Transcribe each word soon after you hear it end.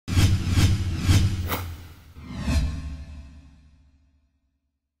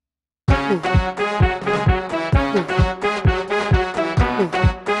Hi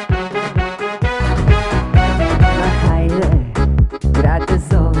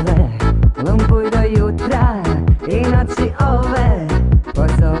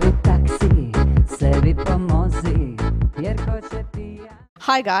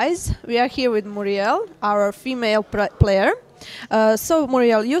guys, we are here with Muriel, our female player. So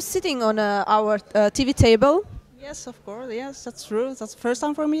Muriel, you're sitting on our TV table. Yes, of course. Yes, that's true. That's the first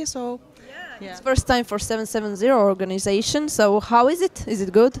time for me. So yeah. It's first time for 770 organization. So how is it? Is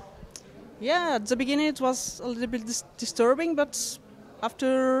it good? Yeah, at the beginning it was a little bit disturbing, but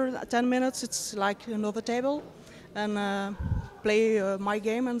after 10 minutes it's like another table and play my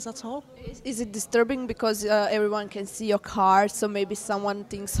game, and that's all. Is it disturbing because everyone can see your cards, so maybe someone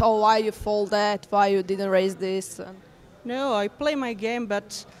thinks, oh, why you fold that, why you didn't raise this? No, I play my game,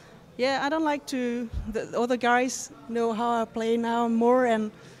 but yeah, I don't like to. The other guys know how I play now more,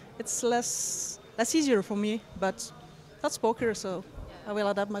 and it's less easier for me. But that's poker, so I will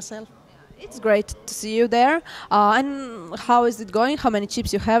adapt myself. It's great to see you there. And how is it going? How many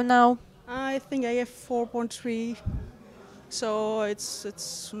chips you have now? I think I have 4.3. So it's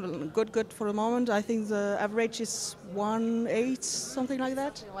good for the moment. I think the average is 1.8, something like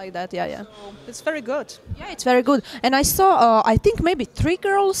that. Something like that, yeah. So it's very good. Yeah, it's very good. And I saw, I think maybe 3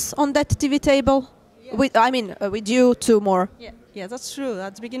 girls on that TV table. Yeah. With you 2 more. Yeah, that's true.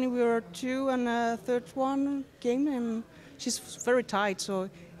 At the beginning we were 2, and third one came, and she's very tight. So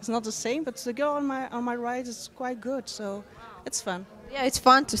it's not the same. But the girl on my right is quite good. So it's fun. Yeah, it's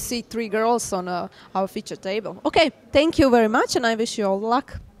fun to see 3 girls on our feature table. Okay, thank you very much, and I wish you all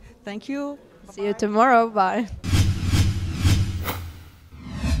luck. Thank you. See you tomorrow. Bye.